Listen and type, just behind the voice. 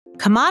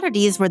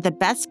Commodities were the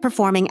best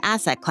performing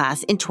asset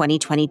class in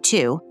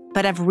 2022,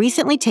 but have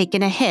recently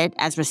taken a hit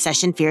as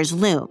recession fears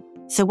loom.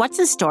 So what's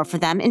in store for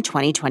them in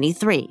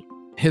 2023?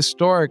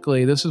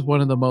 Historically, this is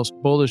one of the most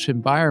bullish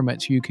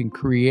environments you can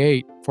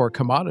create for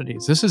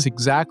commodities. This is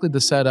exactly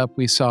the setup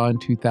we saw in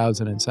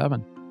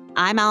 2007.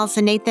 I'm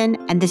Allison Nathan,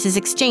 and this is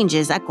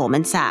Exchanges at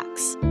Goldman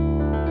Sachs.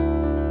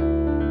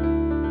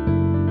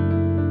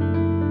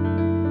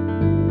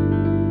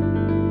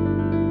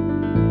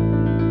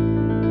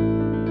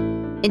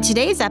 In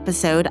today's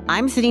episode,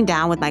 I'm sitting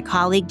down with my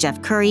colleague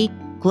Jeff Currie,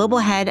 Global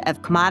Head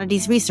of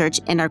Commodities Research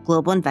in our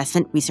Global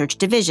Investment Research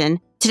Division,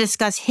 to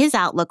discuss his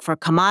outlook for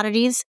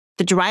commodities,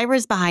 the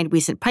drivers behind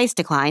recent price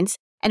declines,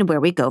 and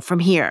where we go from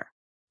here.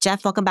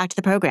 Jeff, welcome back to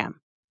the program.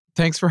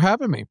 Thanks for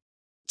having me.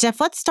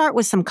 Jeff, let's start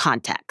with some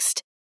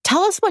context.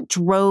 Tell us what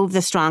drove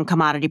the strong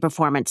commodity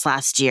performance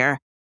last year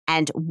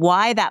and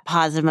why that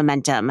positive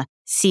momentum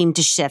seemed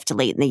to shift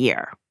late in the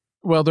year.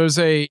 Well, there's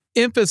a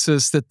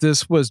emphasis that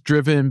this was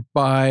driven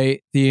by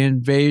the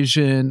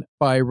invasion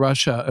by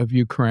Russia of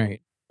Ukraine.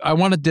 I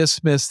want to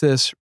dismiss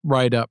this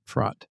right up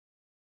front.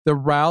 The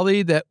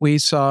rally that we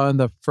saw in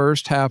the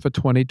first half of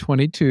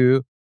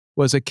 2022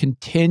 was a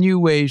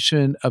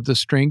continuation of the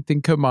strength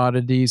in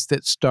commodities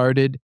that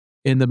started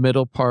in the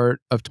middle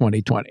part of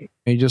 2020.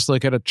 And you just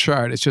look at a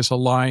chart, it's just a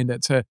line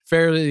that's a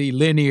fairly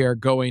linear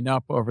going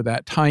up over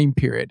that time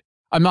period.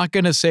 I'm not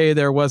going to say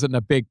there wasn't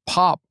a big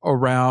pop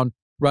around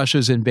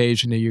Russia's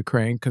invasion of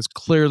Ukraine, because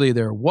clearly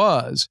there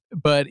was,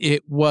 but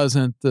it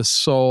wasn't the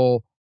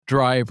sole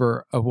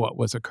driver of what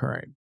was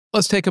occurring.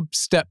 Let's take a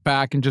step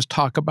back and just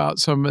talk about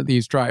some of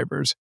these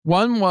drivers.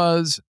 One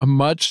was a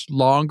much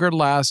longer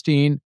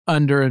lasting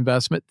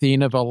underinvestment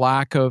theme of a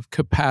lack of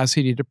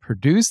capacity to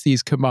produce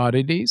these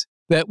commodities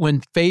that,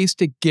 when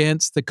faced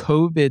against the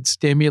COVID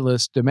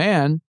stimulus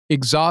demand,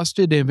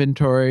 exhausted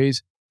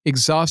inventories,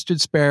 exhausted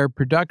spare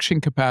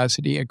production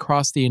capacity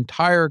across the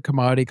entire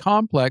commodity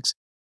complex,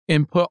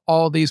 and put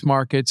all these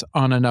markets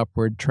on an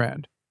upward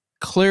trend.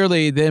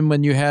 Clearly, then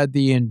when you had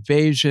the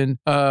invasion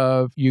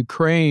of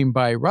Ukraine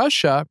by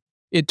Russia,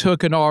 it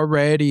took an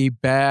already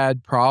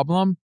bad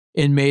problem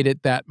and made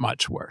it that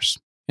much worse.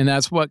 And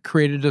that's what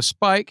created a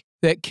spike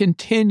that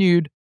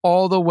continued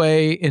all the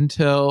way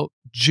until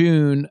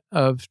June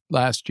of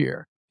last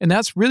year. And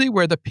that's really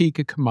where the peak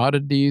of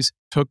commodities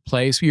took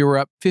place. We were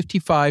up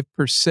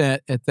 55%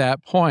 at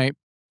that point.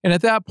 And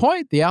at that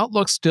point, the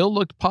outlook still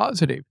looked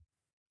positive.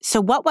 So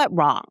what went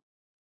wrong?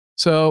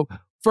 So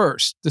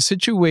first, the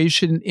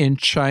situation in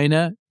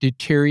China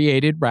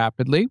deteriorated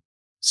rapidly,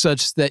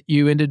 such that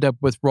you ended up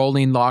with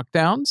rolling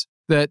lockdowns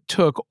that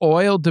took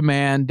oil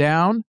demand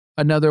down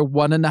another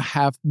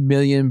 1.5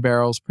 million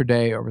barrels per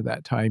day over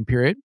that time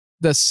period.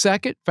 The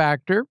second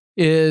factor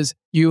is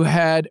you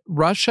had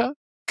Russia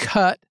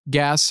cut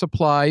gas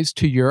supplies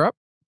to Europe,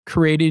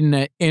 creating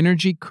an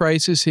energy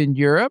crisis in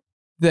Europe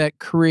that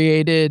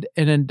created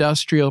an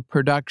industrial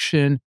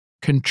production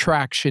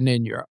contraction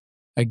in Europe.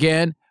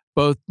 Again,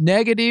 both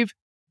negative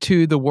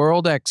to the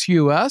world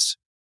ex-US,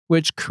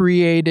 which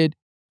created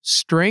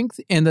strength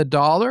in the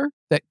dollar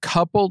that,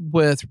 coupled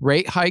with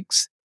rate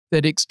hikes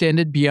that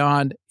extended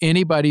beyond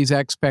anybody's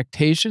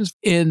expectations.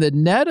 And the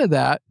net of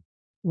that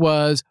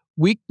was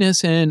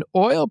weakness in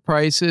oil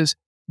prices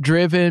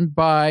driven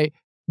by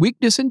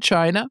weakness in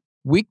China,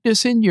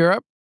 weakness in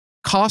Europe,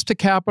 cost of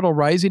capital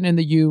rising in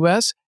the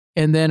US,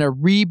 and then a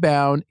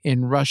rebound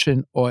in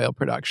Russian oil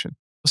production.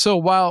 So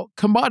while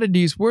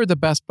commodities were the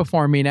best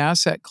performing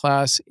asset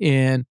class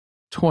in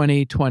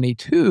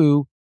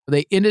 2022,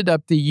 they ended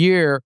up the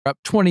year up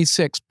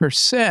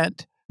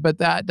 26%, but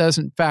that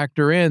doesn't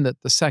factor in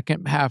that the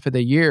second half of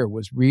the year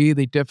was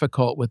really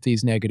difficult with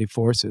these negative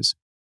forces.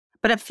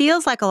 But it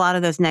feels like a lot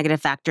of those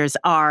negative factors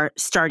are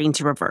starting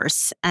to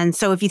reverse. And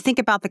so if you think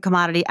about the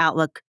commodity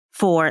outlook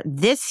for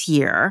this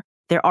year,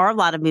 there are a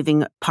lot of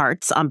moving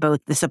parts on both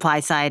the supply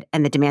side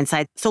and the demand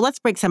side. So let's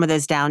break some of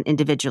those down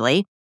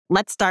individually.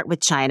 Let's start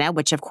with China,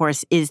 which of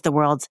course is the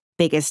world's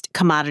biggest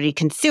commodity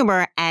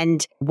consumer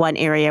and one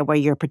area where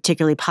you're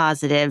particularly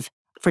positive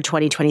for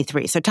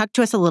 2023. So talk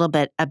to us a little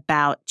bit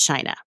about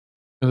China.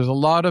 There's a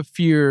lot of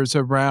fears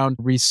around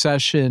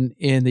recession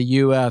in the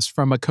U.S.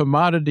 From a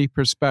commodity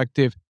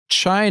perspective,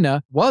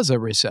 China was a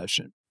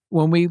recession.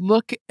 When we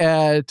look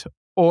at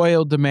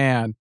oil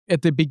demand,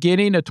 at the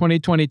beginning of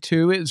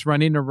 2022, it was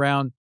running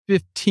around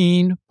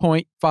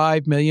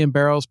 15.5 million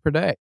barrels per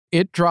day.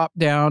 It dropped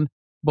down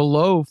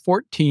below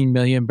 14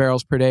 million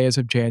barrels per day as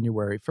of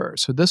January 1st.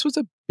 So this was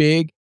a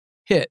big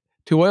hit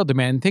to oil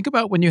demand. Think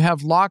about when you have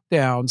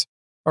lockdowns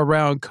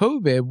around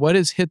COVID, what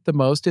has hit the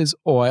most is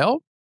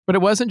oil. But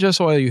it wasn't just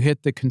oil. You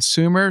hit the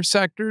consumer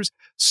sectors,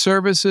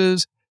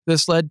 services.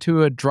 This led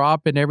to a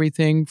drop in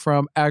everything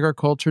from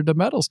agriculture to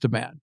metals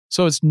demand.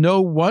 So it's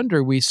no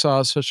wonder we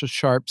saw such a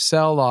sharp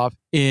sell-off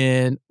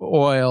in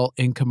oil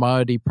and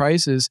commodity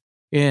prices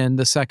in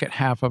the second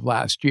half of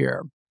last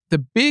year. The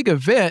big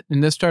event,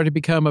 and this started to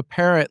become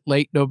apparent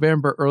late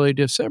November, early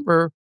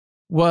December,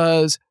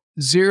 was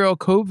zero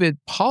COVID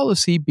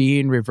policy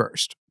being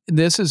reversed.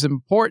 This is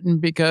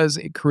important because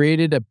it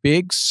created a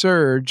big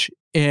surge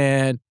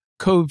in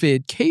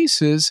COVID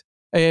cases.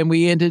 And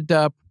we ended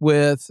up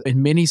with,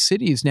 in many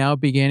cities now,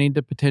 beginning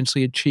to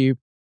potentially achieve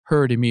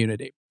herd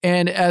immunity.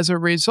 And as a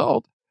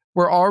result,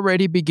 we're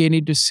already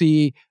beginning to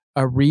see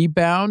a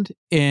rebound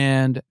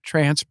in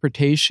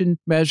transportation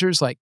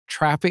measures like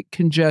traffic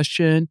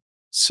congestion,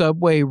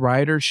 subway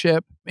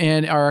ridership.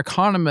 And our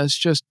economists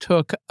just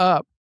took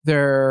up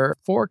their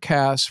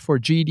forecast for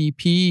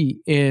GDP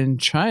in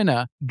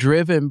China,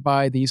 driven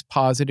by these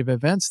positive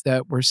events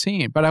that we're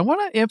seeing. But I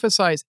want to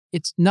emphasize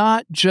it's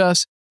not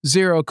just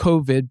zero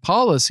COVID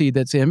policy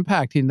that's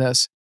impacting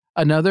this.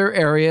 Another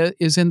area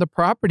is in the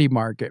property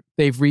market.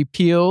 They've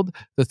repealed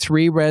the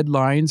 3 red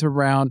lines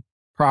around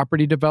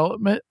property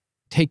development,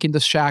 taking the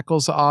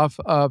shackles off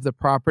of the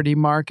property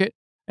market,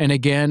 and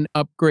again,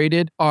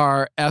 upgraded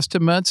our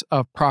estimates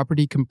of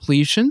property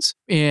completions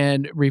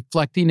and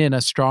reflecting in a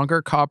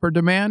stronger copper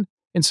demand.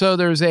 And so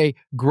there's a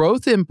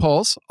growth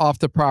impulse off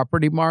the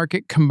property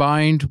market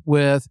combined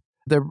with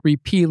the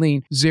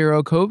repealing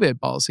zero COVID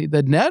policy.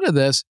 The net of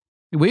this,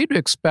 we'd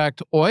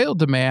expect oil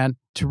demand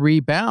to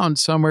rebound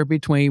somewhere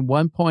between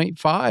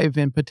 1.5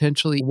 and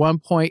potentially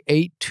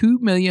 1.82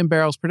 million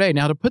barrels per day.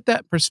 Now, to put that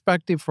in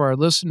perspective for our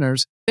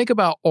listeners, think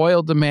about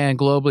oil demand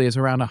globally is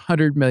around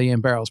 100 million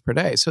barrels per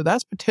day. So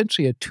that's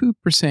potentially a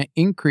 2%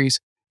 increase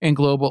in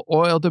global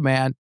oil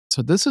demand.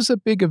 So this is a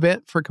big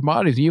event for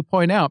commodities. You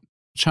point out,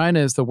 China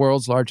is the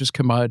world's largest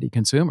commodity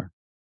consumer.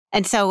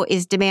 And so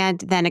is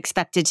demand then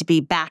expected to be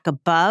back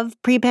above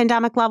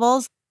pre-pandemic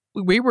levels?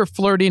 We were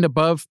flirting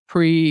above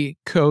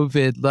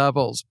pre-COVID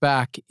levels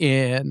back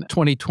in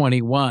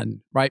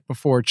 2021, right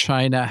before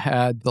China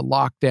had the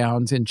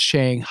lockdowns in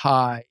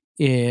Shanghai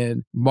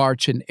in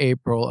March and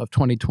April of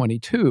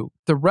 2022.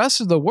 The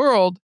rest of the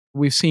world,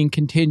 we've seen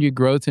continued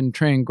growth and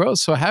trend growth.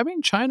 So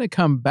having China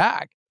come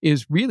back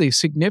is really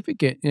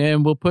significant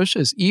and will push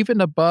us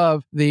even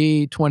above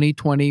the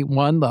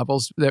 2021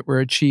 levels that were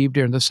achieved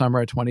during the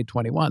summer of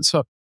 2021.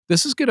 So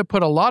this is going to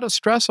put a lot of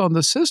stress on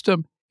the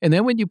system. And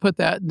then when you put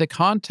that in the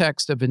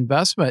context of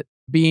investment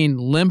being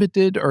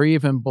limited or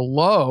even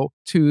below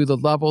to the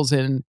levels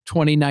in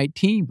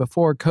 2019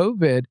 before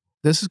COVID,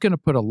 this is going to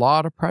put a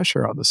lot of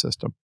pressure on the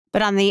system.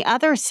 But on the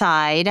other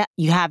side,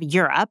 you have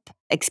Europe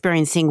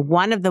experiencing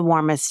one of the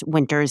warmest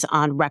winters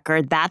on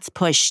record. That's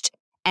pushed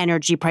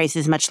energy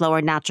prices much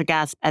lower, natural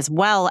gas as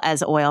well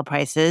as oil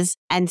prices.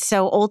 And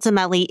so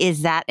ultimately,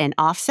 is that an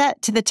offset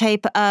to the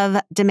type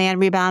of demand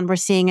rebound we're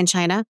seeing in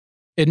China?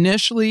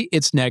 Initially,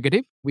 it's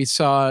negative. We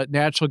saw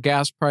natural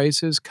gas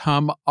prices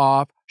come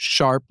off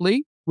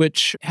sharply,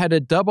 which had a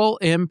double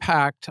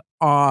impact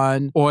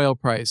on oil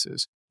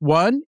prices.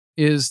 One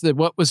is that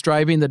what was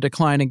driving the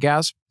decline in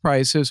gas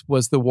prices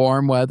was the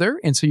warm weather.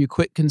 And so you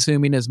quit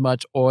consuming as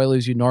much oil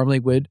as you normally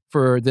would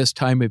for this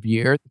time of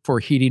year for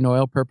heating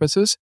oil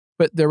purposes.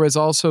 But there was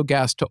also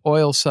gas to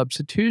oil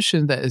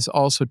substitution that is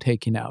also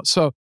taken out.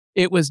 So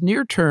it was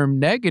near-term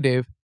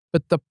negative,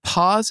 but the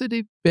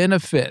positive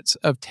benefits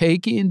of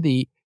taking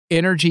the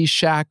energy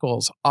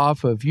shackles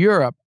off of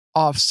Europe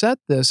offset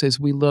this as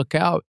we look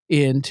out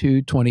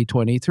into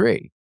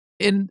 2023.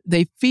 And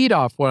they feed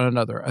off one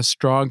another. A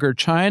stronger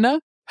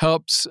China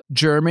helps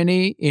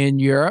Germany in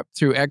Europe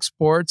through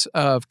exports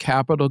of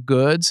capital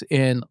goods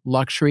and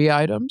luxury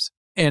items.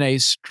 And a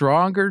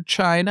stronger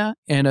China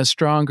and a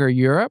stronger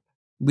Europe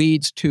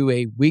leads to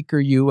a weaker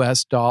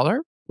U.S.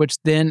 dollar, which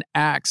then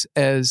acts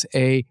as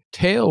a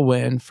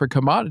tailwind for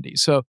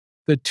commodities. So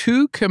the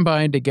two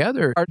combined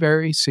together are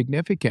very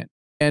significant.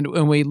 And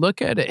when we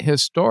look at it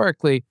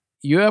historically,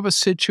 you have a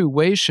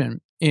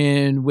situation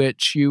in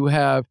which you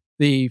have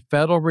the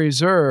Federal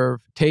Reserve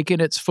taking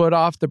its foot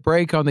off the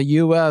brake on the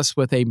U.S.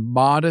 with a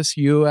modest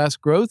U.S.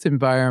 growth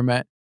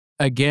environment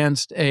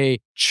against a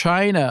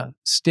China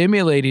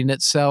stimulating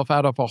itself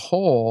out of a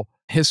hole.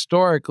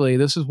 Historically,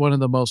 this is one of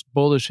the most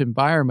bullish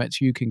environments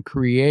you can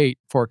create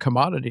for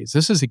commodities.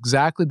 This is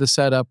exactly the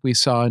setup we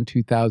saw in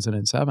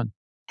 2007.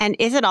 And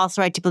is it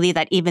also right to believe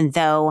that even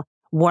though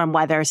warm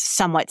weather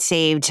somewhat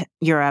saved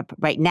Europe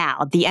right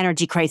now, the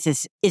energy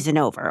crisis isn't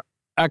over?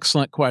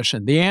 Excellent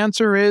question. The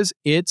answer is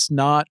it's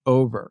not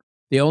over.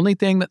 The only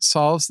thing that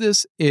solves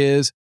this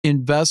is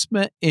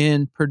investment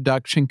in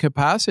production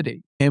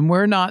capacity. And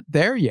we're not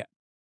there yet.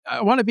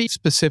 I want to be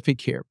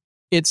specific here.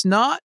 It's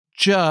not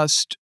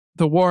just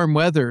the warm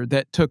weather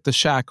that took the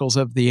shackles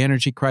of the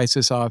energy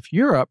crisis off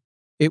Europe.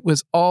 It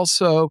was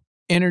also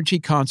energy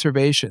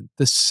conservation.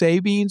 The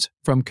savings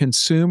from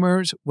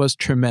consumers was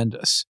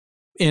tremendous.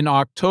 In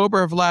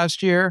October of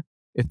last year,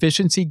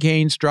 efficiency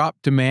gains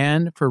dropped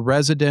demand for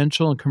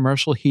residential and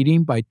commercial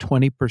heating by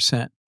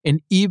 20%.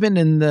 And even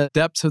in the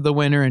depths of the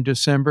winter in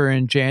December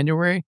and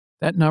January,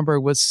 that number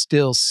was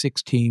still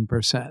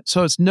 16%.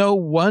 So it's no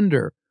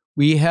wonder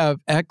we have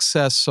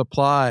excess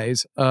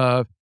supplies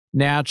of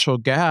natural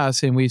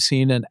gas, and we've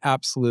seen an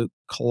absolute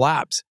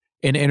collapse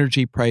in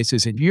energy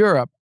prices in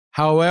Europe.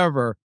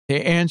 However, to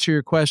answer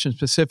your question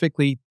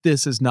specifically,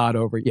 this is not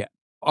over yet.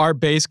 Our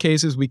base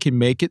case is we can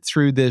make it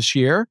through this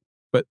year,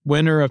 but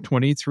winter of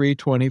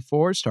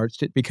 23-24 starts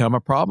to become a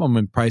problem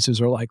and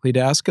prices are likely to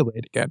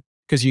escalate again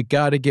because you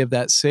got to give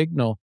that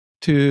signal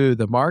to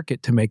the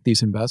market to make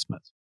these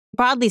investments.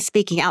 Broadly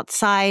speaking,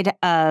 outside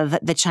of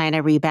the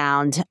China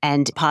rebound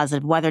and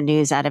positive weather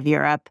news out of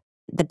Europe,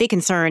 the big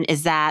concern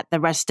is that the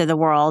rest of the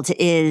world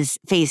is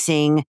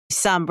facing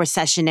some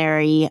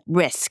recessionary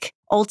risk.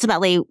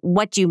 Ultimately,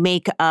 what do you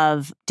make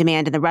of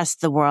demand in the rest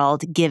of the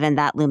world given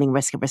that looming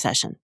risk of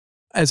recession?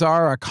 As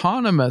our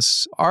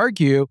economists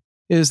argue,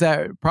 is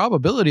that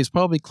probability is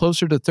probably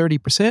closer to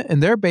 30%,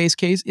 and their base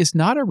case is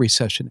not a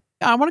recession.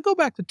 I want to go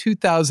back to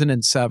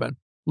 2007,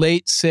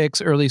 late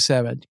 6, early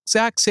 7,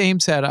 exact same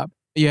setup.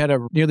 You had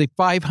nearly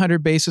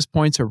 500 basis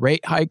points of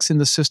rate hikes in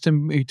the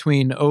system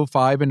between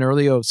 '05 and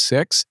early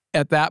 '06.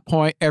 At that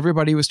point,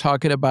 everybody was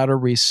talking about a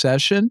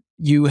recession.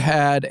 You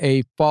had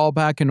a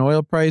fallback in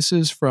oil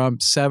prices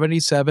from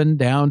 77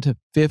 down to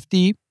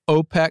 50.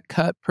 OPEC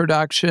cut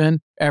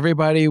production.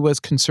 Everybody was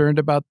concerned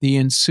about the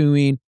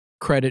ensuing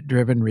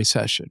credit-driven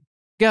recession.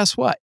 Guess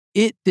what?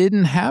 It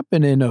didn't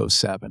happen in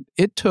 '07.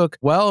 It took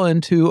well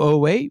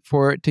into '08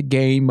 for it to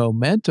gain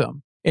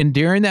momentum. And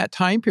during that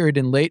time period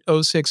in late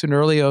 '06 and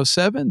early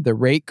 '07, the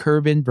rate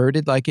curve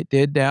inverted like it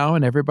did now,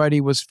 and everybody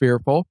was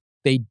fearful.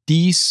 They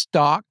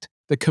destocked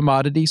the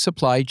commodity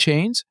supply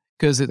chains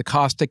because of the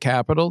cost of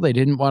capital. They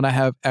didn't want to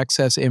have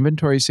excess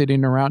inventory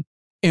sitting around,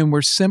 and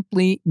were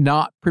simply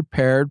not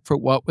prepared for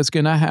what was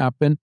going to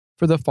happen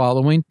for the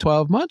following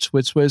 12 months,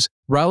 which was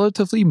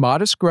relatively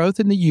modest growth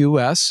in the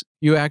U.S.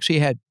 You actually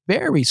had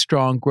very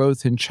strong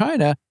growth in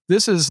China.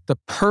 This is the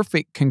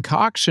perfect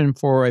concoction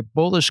for a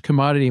bullish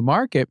commodity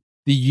market.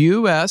 The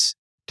U.S.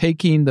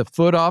 taking the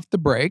foot off the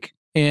brake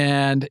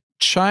and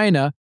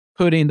China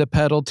putting the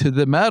pedal to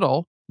the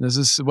metal. This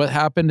is what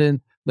happened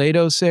in late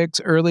 '06,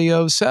 early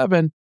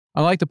 '07.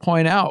 I like to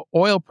point out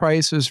oil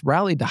prices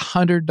rallied to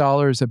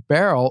 $100 a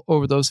barrel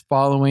over those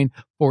following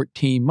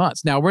 14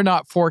 months. Now, we're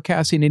not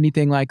forecasting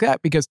anything like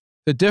that because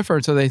the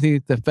difference is I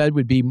think the Fed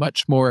would be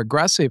much more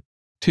aggressive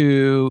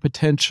to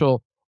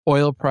potential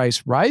oil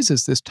price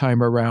rises this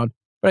time around.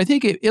 But I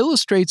think it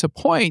illustrates a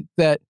point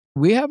that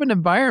we have an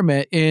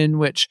environment in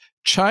which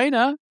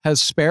China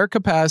has spare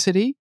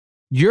capacity,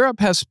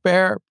 Europe has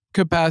spare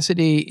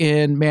capacity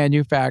in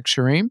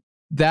manufacturing.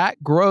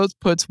 That growth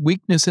puts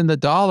weakness in the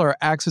dollar,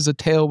 acts as a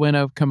tailwind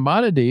of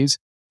commodities.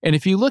 And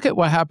if you look at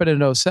what happened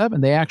in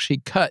 '07, they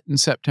actually cut in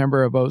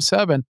September of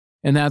 '07.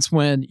 And that's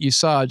when you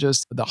saw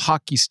just the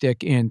hockey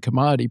stick in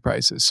commodity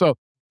prices. So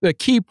the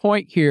key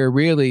point here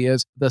really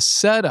is the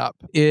setup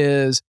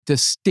is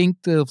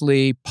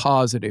distinctively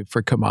positive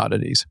for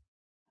commodities.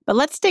 But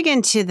let's dig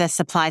into the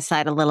supply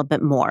side a little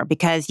bit more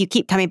because you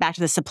keep coming back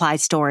to the supply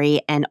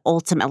story and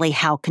ultimately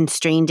how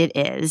constrained it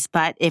is.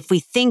 But if we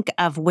think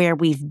of where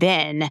we've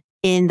been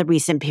in the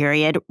recent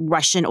period,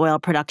 Russian oil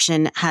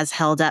production has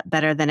held up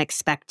better than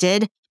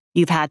expected.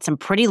 You've had some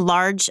pretty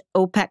large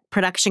OPEC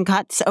production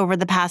cuts over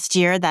the past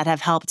year that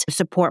have helped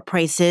support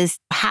prices.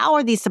 How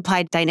are these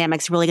supply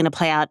dynamics really going to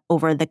play out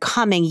over the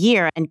coming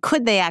year? And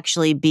could they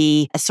actually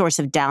be a source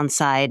of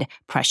downside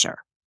pressure?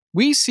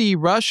 We see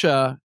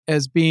Russia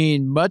as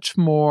being much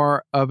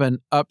more of an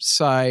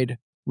upside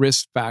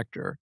risk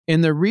factor.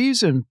 And the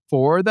reason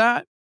for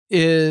that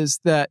is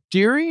that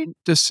during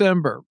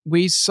December,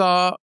 we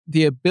saw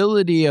the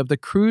ability of the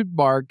crude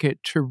market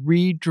to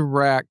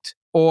redirect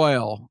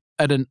oil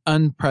at an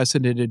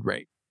unprecedented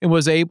rate. It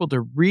was able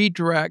to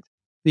redirect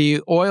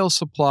the oil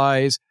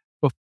supplies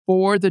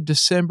before the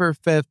December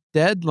 5th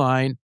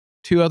deadline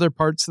to other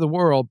parts of the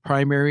world,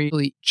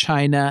 primarily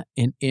China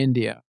and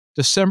India.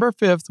 December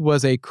 5th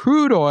was a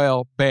crude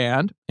oil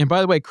ban. And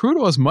by the way, crude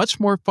oil is much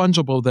more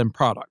fungible than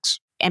products.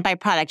 And by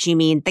products, you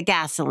mean the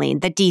gasoline,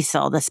 the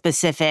diesel, the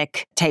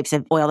specific types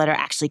of oil that are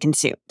actually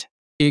consumed.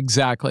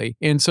 Exactly.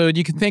 And so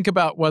you can think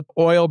about what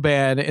oil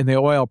ban and the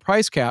oil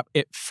price cap,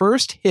 it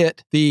first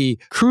hit the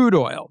crude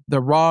oil, the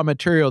raw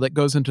material that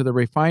goes into the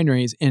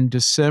refineries in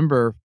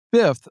December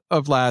 5th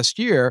of last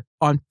year.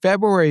 On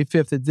February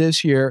 5th of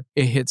this year,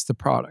 it hits the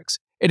products.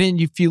 And then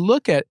if you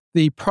look at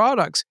the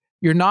products,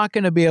 you're not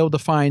going to be able to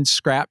find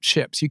scrap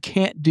ships. You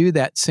can't do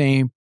that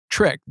same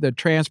trick. The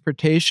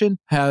transportation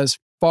has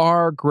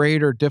far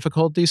greater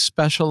difficulty,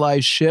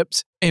 specialized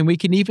ships, and we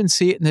can even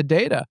see it in the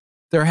data.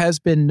 There has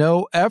been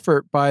no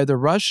effort by the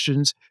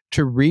Russians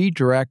to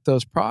redirect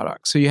those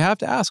products. So you have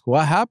to ask,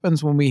 what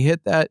happens when we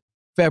hit that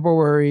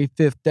February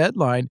 5th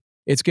deadline?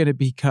 It's going to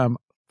become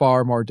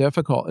far more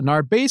difficult. And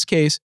our base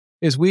case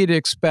is we'd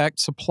expect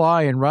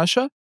supply in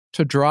Russia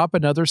to drop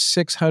another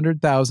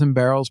 600,000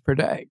 barrels per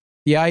day.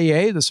 The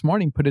IEA this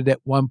morning put it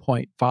at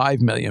 1.5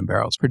 million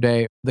barrels per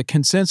day. The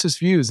consensus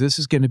view is this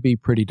is going to be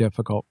pretty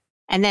difficult.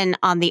 And then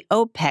on the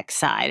OPEC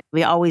side,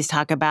 we always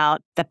talk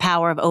about the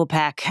power of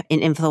OPEC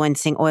in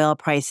influencing oil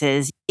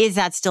prices. Is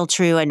that still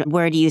true? And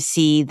where do you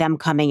see them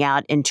coming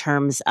out in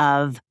terms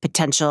of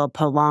potential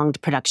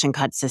prolonged production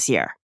cuts this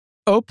year?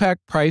 OPEC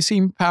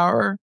pricing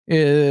power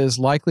is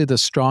likely the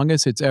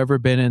strongest it's ever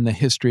been in the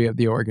history of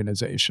the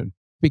organization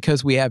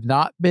because we have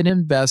not been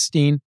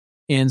investing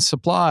in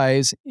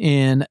supplies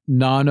in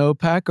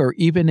non-OPEC or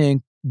even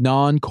in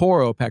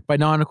non-core OPEC. By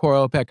non-core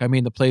OPEC, I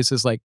mean the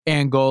places like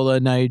Angola,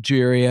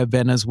 Nigeria,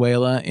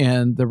 Venezuela,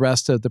 and the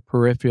rest of the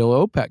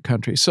peripheral OPEC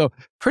countries. So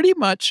pretty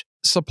much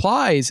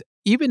supplies,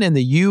 even in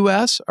the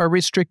U.S., are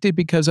restricted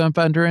because of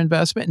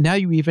underinvestment. Now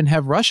you even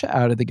have Russia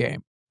out of the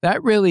game.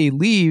 That really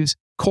leaves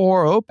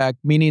core OPEC,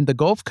 meaning the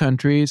Gulf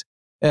countries,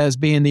 as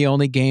being the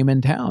only game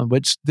in town,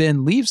 which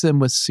then leaves them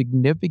with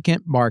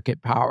significant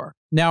market power.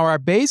 Now, our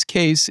base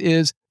case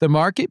is the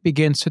market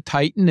begins to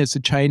tighten as the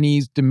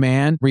Chinese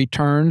demand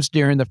returns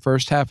during the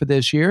first half of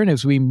this year. And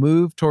as we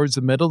move towards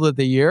the middle of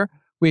the year,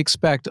 we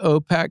expect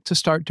OPEC to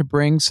start to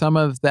bring some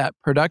of that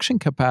production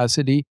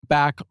capacity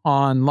back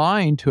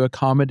online to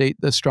accommodate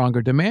the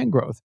stronger demand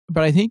growth.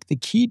 But I think the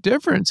key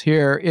difference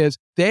here is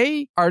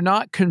they are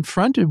not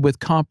confronted with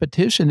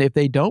competition if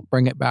they don't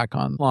bring it back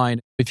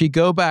online. If you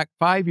go back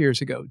 5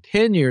 years ago,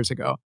 10 years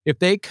ago, if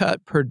they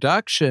cut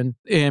production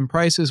and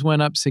prices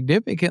went up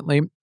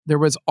significantly, there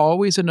was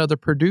always another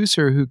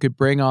producer who could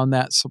bring on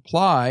that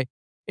supply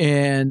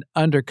and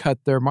undercut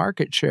their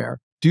market share.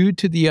 Due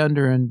to the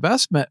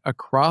underinvestment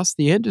across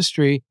the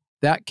industry,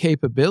 that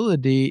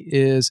capability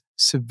is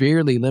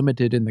severely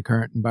limited in the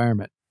current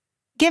environment.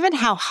 Given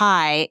how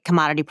high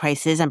commodity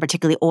prices and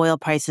particularly oil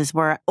prices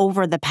were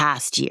over the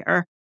past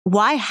year,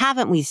 why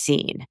haven't we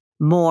seen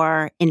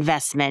more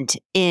investment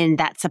in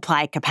that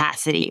supply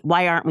capacity?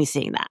 Why aren't we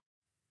seeing that?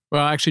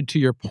 Well, actually, to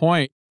your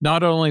point,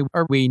 not only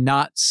are we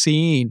not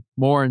seeing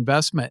more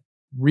investment,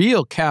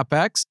 real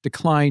CapEx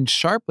declined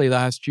sharply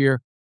last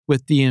year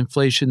with the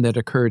inflation that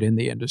occurred in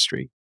the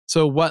industry.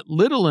 So what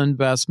little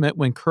investment,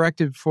 when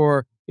corrected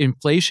for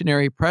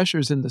inflationary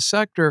pressures in the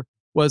sector,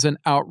 was an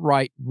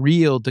outright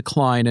real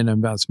decline in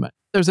investment.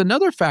 There's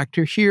another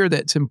factor here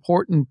that's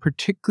important,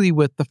 particularly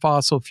with the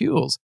fossil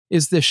fuels,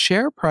 is the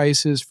share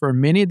prices for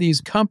many of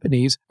these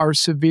companies are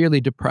severely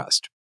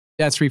depressed.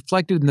 That's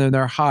reflected in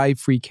their high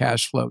free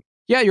cash flow.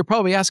 Yeah, you're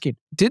probably asking,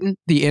 didn't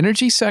the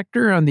energy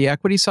sector on the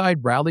equity side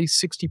rally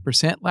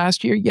 60%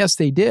 last year? Yes,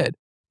 they did,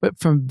 but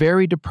from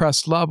very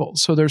depressed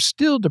levels. So they're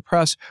still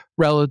depressed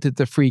relative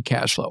to free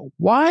cash flow.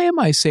 Why am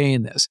I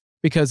saying this?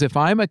 Because if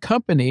I'm a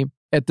company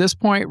at this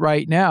point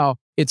right now,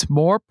 it's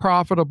more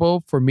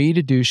profitable for me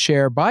to do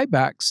share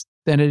buybacks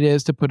than it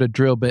is to put a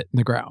drill bit in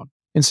the ground.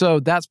 And so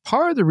that's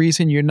part of the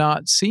reason you're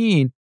not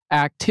seeing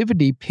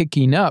activity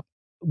picking up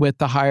with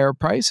the higher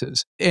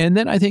prices. And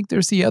then I think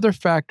there's the other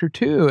factor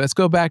too. Let's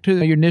go back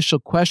to your initial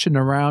question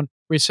around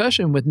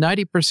recession. With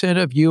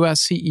 90% of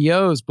US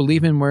CEOs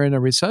believing we're in a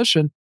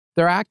recession,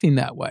 they're acting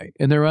that way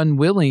and they're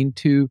unwilling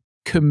to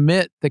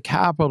commit the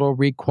capital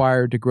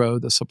required to grow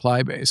the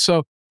supply base.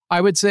 So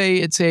I would say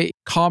it's a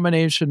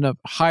combination of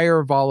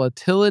higher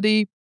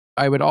volatility.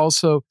 I would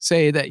also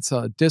say that it's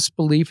a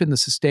disbelief in the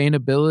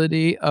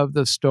sustainability of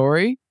the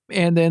story.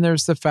 And then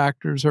there's the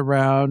factors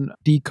around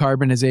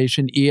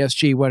decarbonization,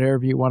 ESG,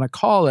 whatever you want to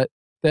call it,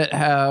 that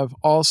have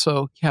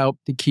also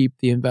helped to keep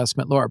the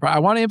investment lower. But I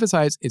want to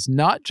emphasize it's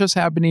not just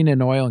happening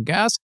in oil and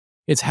gas.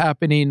 It's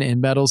happening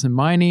in metals and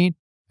mining,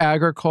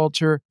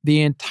 agriculture.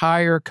 The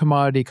entire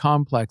commodity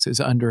complex is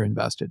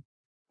underinvested.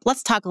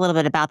 Let's talk a little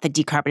bit about the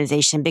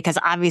decarbonization, because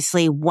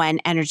obviously when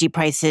energy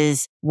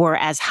prices were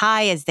as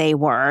high as they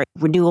were,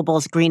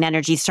 renewables, green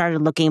energy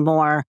started looking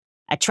more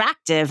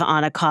attractive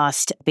on a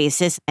cost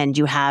basis. And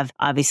you have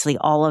obviously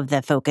all of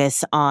the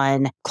focus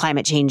on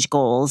climate change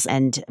goals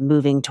and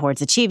moving towards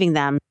achieving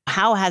them.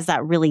 How has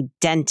that really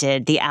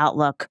dented the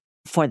outlook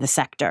for the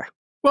sector?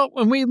 Well,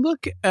 when we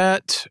look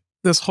at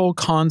this whole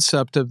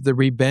concept of the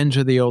revenge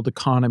of the old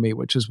economy,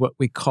 which is what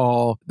we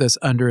call this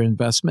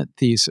underinvestment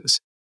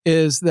thesis,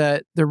 is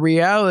that the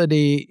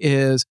reality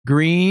is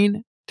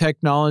green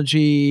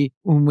technology,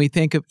 when we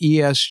think of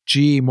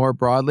ESG more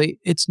broadly,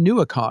 it's new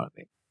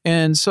economy.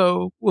 And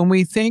so when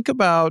we think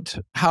about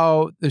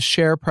how the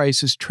share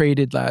prices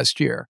traded last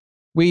year,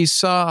 we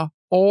saw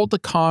old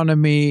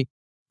economy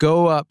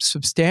go up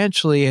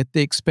substantially at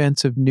the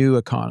expense of new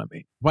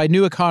economy. By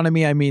new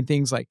economy, I mean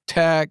things like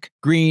tech,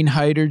 green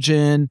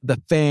hydrogen,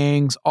 the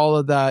FANGs, all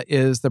of that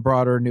is the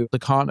broader new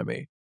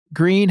economy.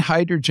 Green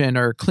hydrogen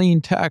or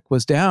clean tech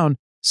was down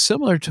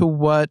similar to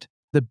what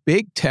the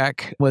big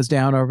tech was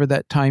down over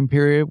that time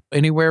period,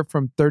 anywhere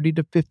from 30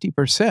 to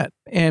 50%.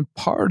 And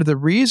part of the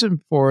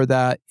reason for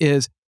that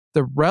is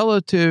the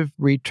relative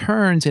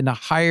returns in a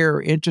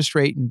higher interest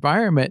rate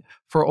environment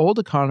for old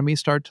economies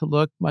start to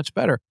look much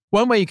better.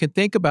 One way you can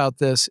think about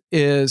this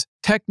is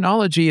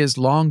technology is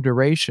long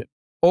duration.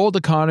 Old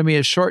economy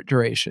is short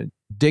duration.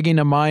 Digging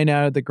a mine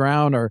out of the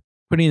ground or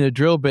putting a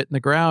drill bit in the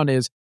ground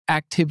is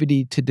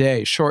activity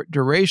today, short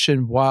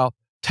duration, while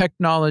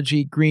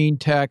technology, green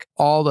tech,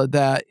 all of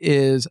that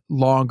is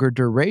longer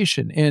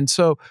duration. And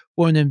so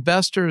when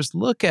investors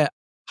look at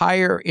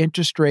higher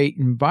interest rate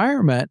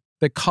environment,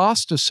 the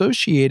cost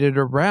associated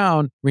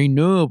around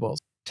renewables,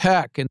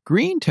 tech, and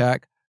green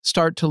tech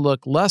start to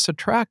look less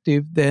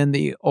attractive than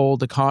the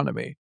old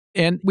economy.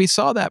 And we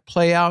saw that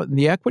play out in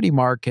the equity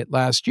market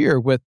last year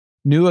with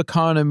new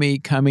economy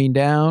coming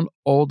down,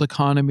 old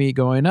economy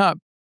going up.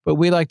 But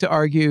we like to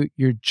argue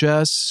you're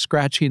just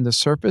scratching the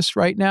surface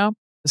right now.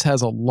 This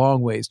has a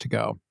long ways to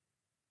go.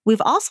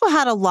 We've also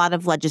had a lot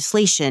of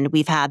legislation.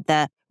 We've had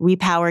the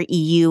Repower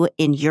EU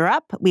in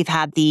Europe. We've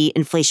had the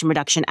Inflation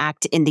Reduction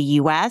Act in the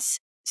US.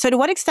 So to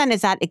what extent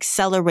is that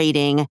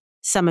accelerating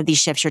some of these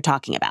shifts you're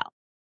talking about?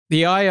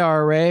 The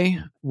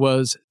IRA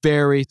was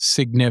very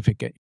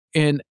significant.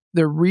 And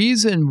the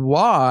reason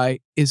why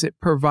is it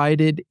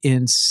provided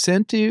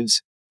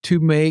incentives to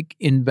make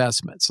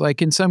investments.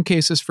 Like in some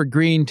cases for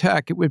green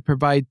tech, it would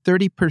provide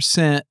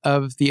 30%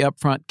 of the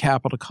upfront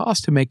capital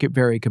cost to make it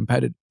very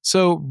competitive.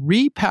 So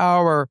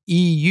Repower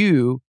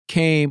EU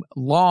came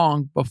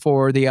long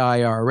before the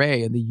IRA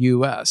in the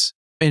US.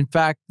 In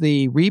fact,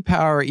 the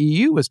Repower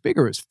EU was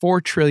bigger. It was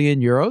 4 trillion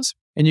euros.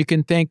 And you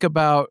can think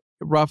about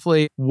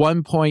roughly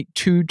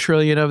 1.2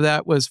 trillion of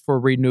that was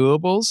for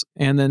renewables.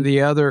 And then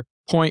the other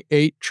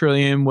 0.8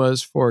 trillion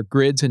was for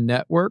grids and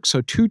networks.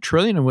 So 2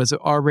 trillion was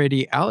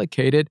already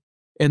allocated.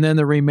 And then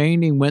the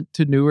remaining went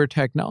to newer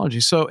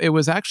technology. So it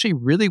was actually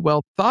really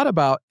well thought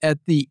about at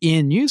the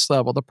in-use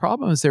level. The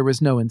problem is there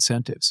was no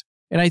incentives.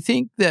 And I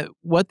think that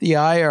what the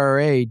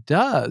IRA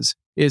does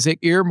is it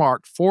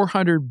earmarked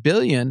 $400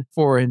 billion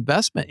for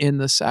investment in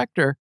the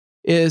sector,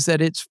 is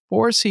that it's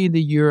forcing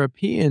the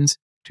Europeans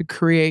to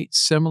create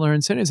similar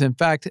incentives. In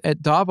fact,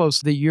 at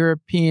Davos, the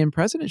European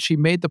president, she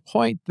made the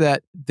point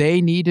that they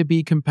need to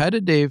be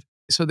competitive.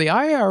 So the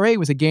IRA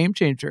was a game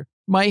changer.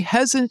 My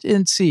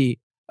hesitancy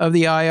of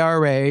the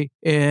IRA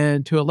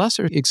and to a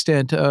lesser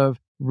extent of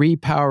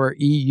Repower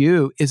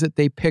EU is that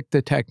they pick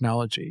the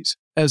technologies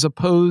as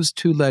opposed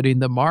to letting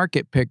the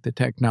market pick the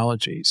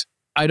technologies.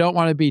 I don't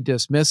want to be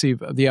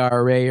dismissive of the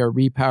IRA or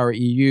Repower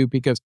EU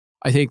because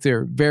I think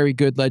they're very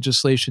good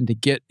legislation to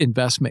get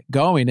investment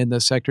going in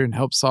this sector and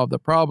help solve the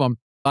problem.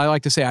 I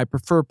like to say I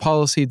prefer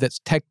policy that's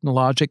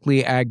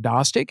technologically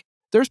agnostic.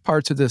 There's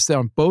parts of this,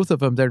 on both of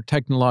them, that are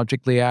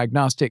technologically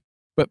agnostic,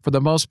 but for the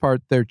most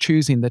part, they're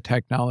choosing the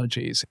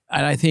technologies.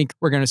 And I think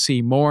we're going to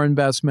see more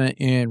investment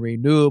in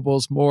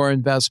renewables, more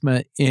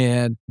investment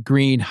in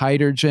green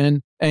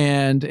hydrogen,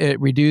 and it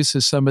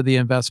reduces some of the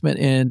investment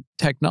in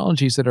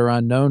technologies that are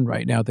unknown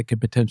right now that could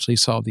potentially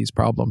solve these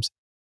problems.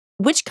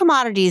 Which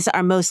commodities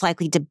are most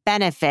likely to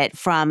benefit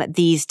from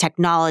these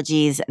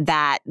technologies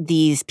that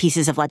these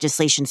pieces of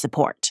legislation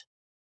support?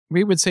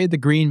 We would say the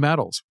green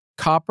metals: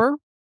 copper,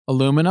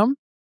 aluminum,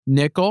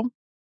 nickel,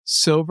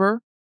 silver,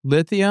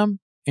 lithium,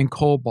 and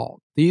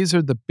cobalt. These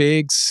are the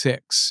big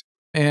six.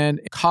 And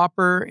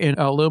copper and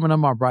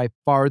aluminum are by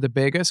far the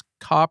biggest.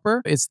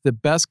 Copper, it's the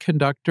best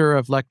conductor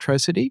of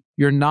electricity.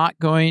 You're not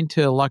going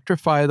to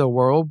electrify the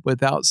world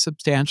without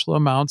substantial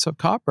amounts of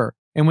copper.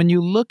 And when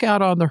you look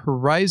out on the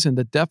horizon,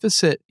 the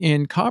deficit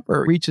in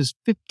copper reaches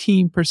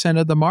 15%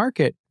 of the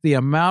market. The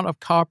amount of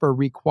copper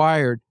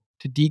required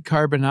to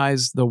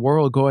decarbonize the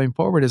world going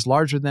forward is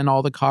larger than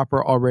all the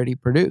copper already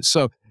produced.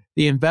 So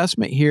the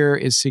investment here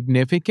is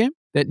significant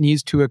that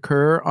needs to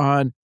occur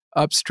on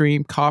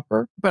upstream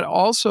copper. But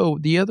also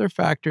the other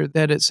factor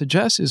that it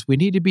suggests is we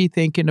need to be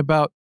thinking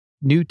about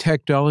new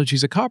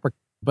technologies of copper.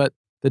 But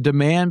the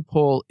demand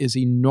pull is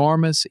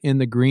enormous in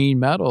the green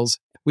metals.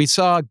 We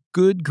saw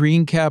good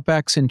green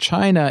CapEx in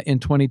China in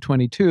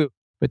 2022,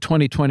 but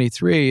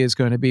 2023 is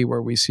going to be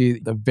where we see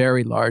the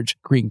very large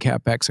green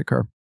CapEx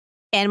occur.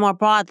 And more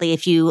broadly,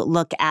 if you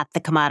look at the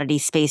commodity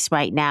space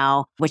right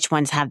now, which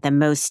ones have the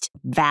most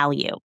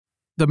value?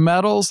 The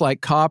metals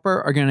like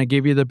copper are going to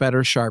give you the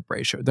better Sharpe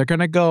ratio. They're going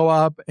to go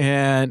up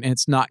and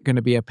it's not going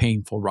to be a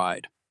painful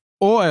ride.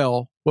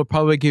 Oil will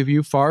probably give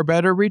you far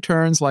better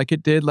returns like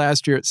it did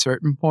last year at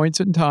certain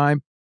points in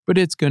time, but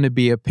it's going to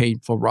be a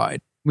painful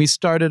ride. We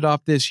started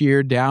off this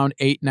year down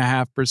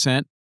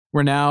 8.5%.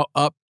 We're now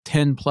up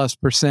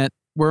 10+%.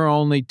 We're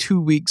only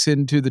 2 weeks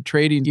into the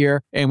trading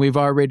year, and we've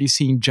already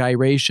seen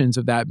gyrations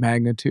of that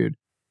magnitude.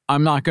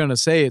 I'm not going to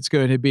say it's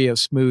going to be a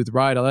smooth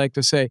ride. I like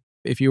to say,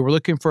 if you were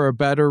looking for a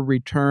better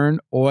return,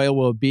 oil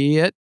will be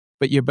it,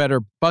 but you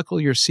better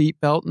buckle your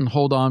seatbelt and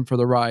hold on for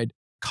the ride.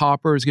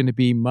 Copper is going to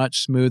be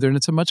much smoother, and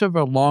it's a much of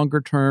a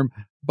longer-term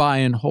buy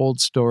and hold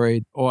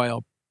story,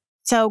 oil.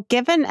 So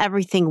given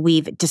everything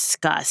we've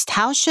discussed,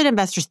 how should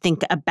investors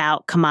think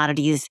about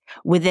commodities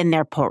within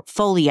their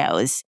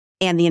portfolios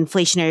and the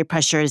inflationary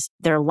pressures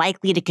they're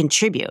likely to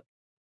contribute?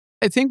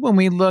 I think when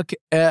we look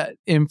at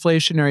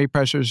inflationary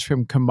pressures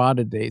from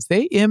commodities,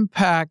 they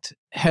impact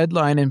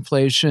headline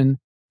inflation.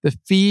 The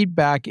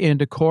feedback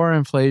into core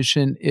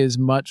inflation is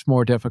much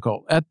more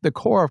difficult. At the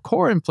core of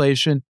core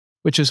inflation,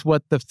 which is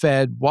what the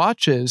Fed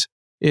watches,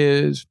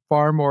 is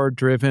far more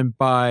driven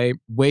by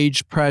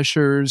wage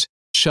pressures,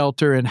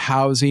 shelter and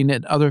housing,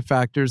 and other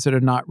factors that are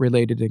not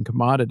related in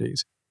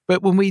commodities.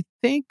 But when we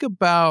think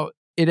about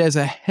it as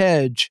a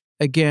hedge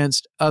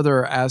against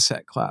other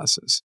asset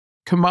classes,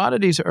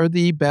 commodities are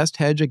the best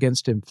hedge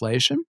against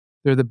inflation.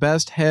 They're the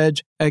best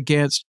hedge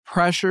against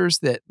pressures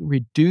that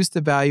reduce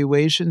the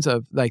valuations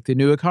of like the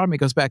new economy. It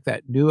goes back to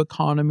that new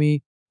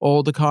economy,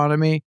 old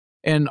economy.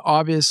 And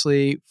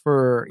obviously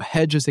for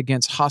hedges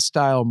against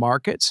hostile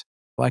markets,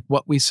 like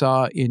what we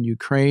saw in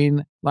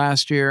Ukraine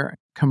last year,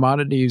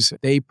 commodities,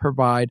 they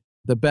provide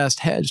the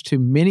best hedge to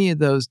many of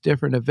those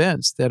different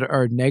events that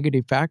are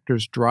negative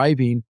factors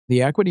driving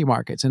the equity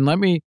markets. And let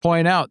me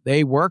point out,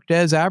 they worked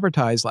as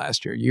advertised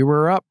last year. You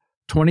were up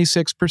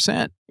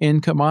 26%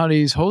 in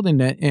commodities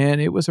holding it, and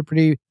it was a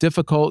pretty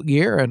difficult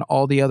year in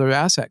all the other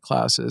asset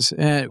classes.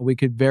 And we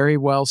could very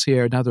well see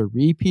another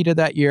repeat of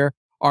that year.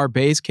 Our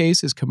base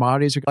case is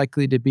commodities are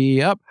likely to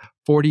be up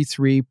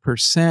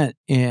 43%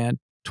 in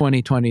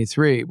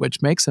 2023,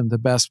 which makes them the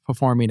best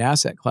performing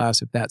asset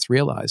class if that's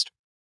realized.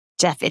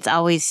 Jeff, it's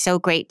always so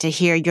great to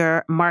hear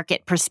your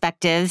market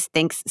perspectives.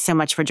 Thanks so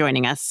much for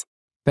joining us.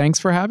 Thanks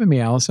for having me,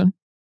 Allison.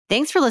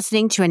 Thanks for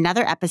listening to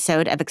another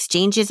episode of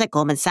Exchanges at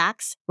Goldman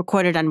Sachs,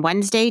 recorded on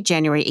Wednesday,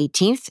 January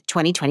 18th,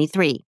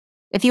 2023.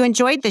 If you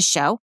enjoyed this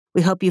show,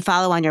 we hope you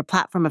follow on your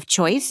platform of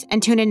choice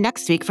and tune in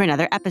next week for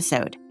another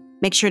episode.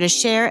 Make sure to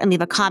share and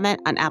leave a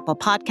comment on Apple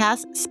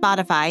Podcasts,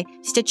 Spotify,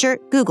 Stitcher,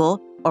 Google,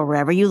 or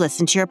wherever you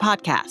listen to your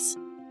podcasts.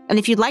 And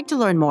if you'd like to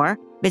learn more,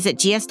 visit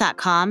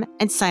gs.com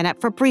and sign up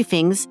for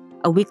Briefings,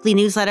 a weekly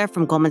newsletter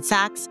from Goldman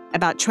Sachs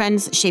about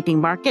trends shaping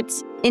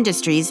markets,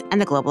 industries,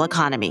 and the global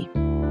economy.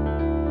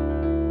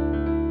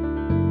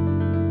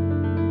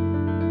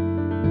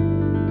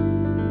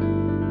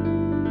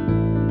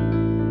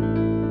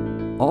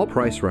 All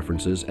price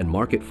references and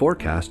market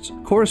forecasts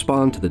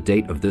correspond to the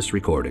date of this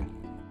recording.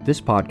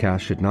 This podcast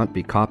should not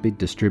be copied,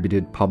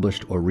 distributed,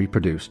 published, or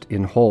reproduced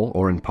in whole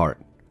or in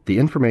part. The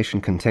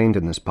information contained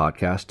in this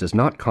podcast does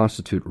not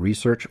constitute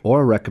research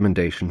or a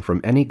recommendation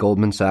from any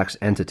Goldman Sachs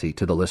entity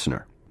to the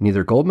listener.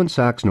 Neither Goldman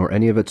Sachs nor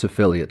any of its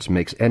affiliates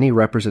makes any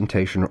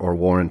representation or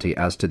warranty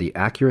as to the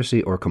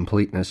accuracy or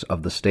completeness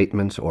of the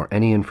statements or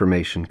any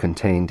information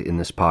contained in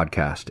this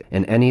podcast,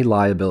 and any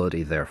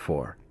liability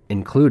therefore,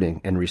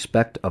 including in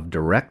respect of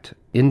direct,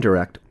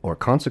 indirect, or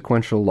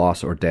consequential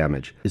loss or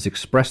damage, is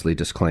expressly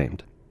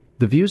disclaimed.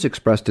 The views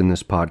expressed in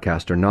this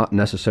podcast are not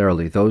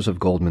necessarily those of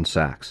Goldman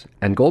Sachs,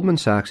 and Goldman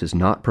Sachs is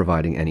not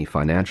providing any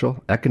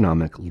financial,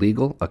 economic,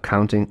 legal,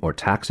 accounting, or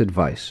tax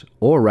advice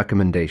or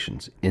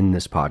recommendations in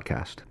this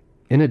podcast.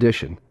 In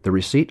addition, the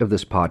receipt of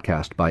this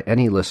podcast by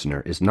any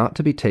listener is not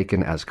to be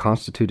taken as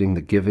constituting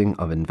the giving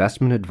of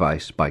investment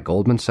advice by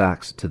Goldman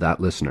Sachs to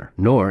that listener,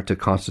 nor to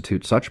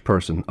constitute such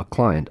person a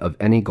client of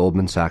any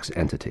Goldman Sachs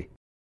entity.